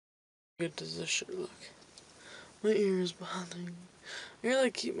Good does this shirt look? My ear is bothering me. I gotta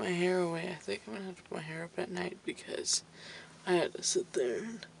keep my hair away. I think I'm gonna have to put my hair up at night because I had to sit there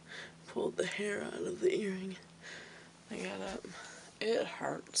and pull the hair out of the earring. I got up. It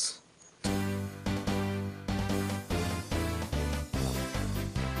hurts.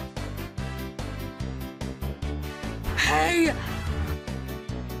 Hey!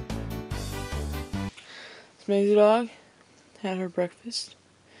 Maisie dog had her breakfast.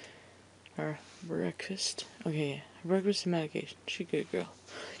 Okay, yeah. Her breakfast and medication. She good girl.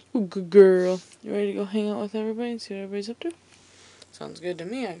 You good girl. You ready to go hang out with everybody and see what everybody's up to? Sounds good to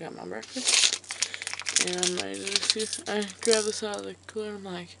me. I got my breakfast. And I'm ready to see. I grabbed this out of the cooler and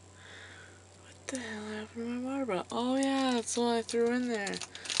I'm like, what the hell happened to my water bottle? Oh yeah, that's the one I threw in there.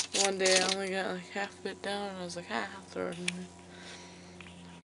 One day I only got like half of it down and I was like, I'll throw it in there.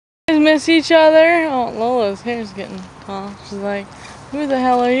 You guys miss each other? Oh, Lola's hair's getting tall. She's like, who the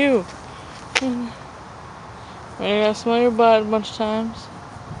hell are you? I gotta smell your butt a bunch of times.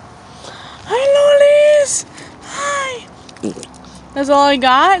 Hi, Lolis! Hi! That's all I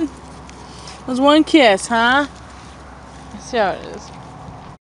got? That was one kiss, huh? Let's see how it is.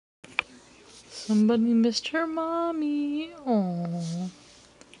 Somebody missed her mommy. Oh,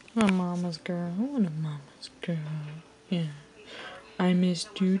 a mama's girl. What a mama's girl. Yeah. I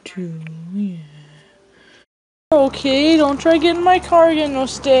missed you too. Yeah. Okay, don't try getting in my car again. No,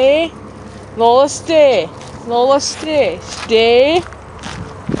 stay. Lola, stay. Lola, stay. Stay.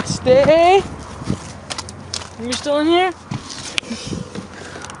 Stay. Are you still in here?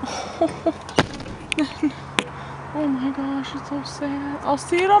 Oh my gosh, it's so sad. I'll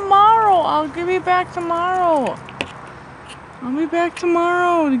see you tomorrow. I'll be back tomorrow. I'll be back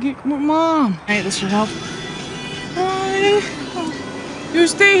tomorrow to get Mom. Alright, this should help. Hi. You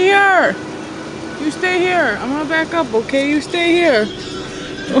stay here. You stay here. I'm gonna back up, okay? You stay here.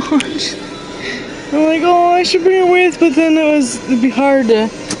 I'm like, oh, I should bring her with, but then it'd be hard to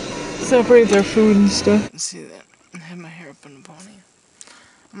separate their food and stuff. See that? I have my hair up in a pony.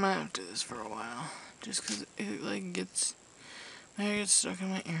 I might have to do this for a while, just because it like gets, my hair gets stuck in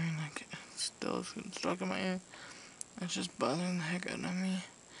my ear and like still stuck in my ear. It's just bothering the heck out of me.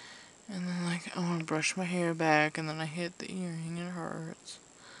 And then like I want to brush my hair back, and then I hit the earring and it hurts.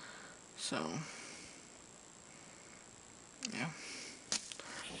 So yeah.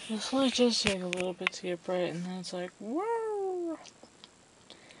 This light just take a little bit to get bright, and then it's like, whoa!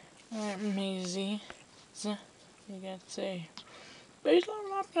 Alright, Maisie. So, you got to say, based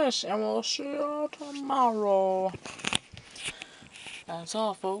on this, and we'll see you tomorrow. That's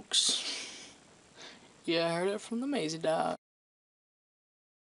all, folks. You heard it from the Maisie dog.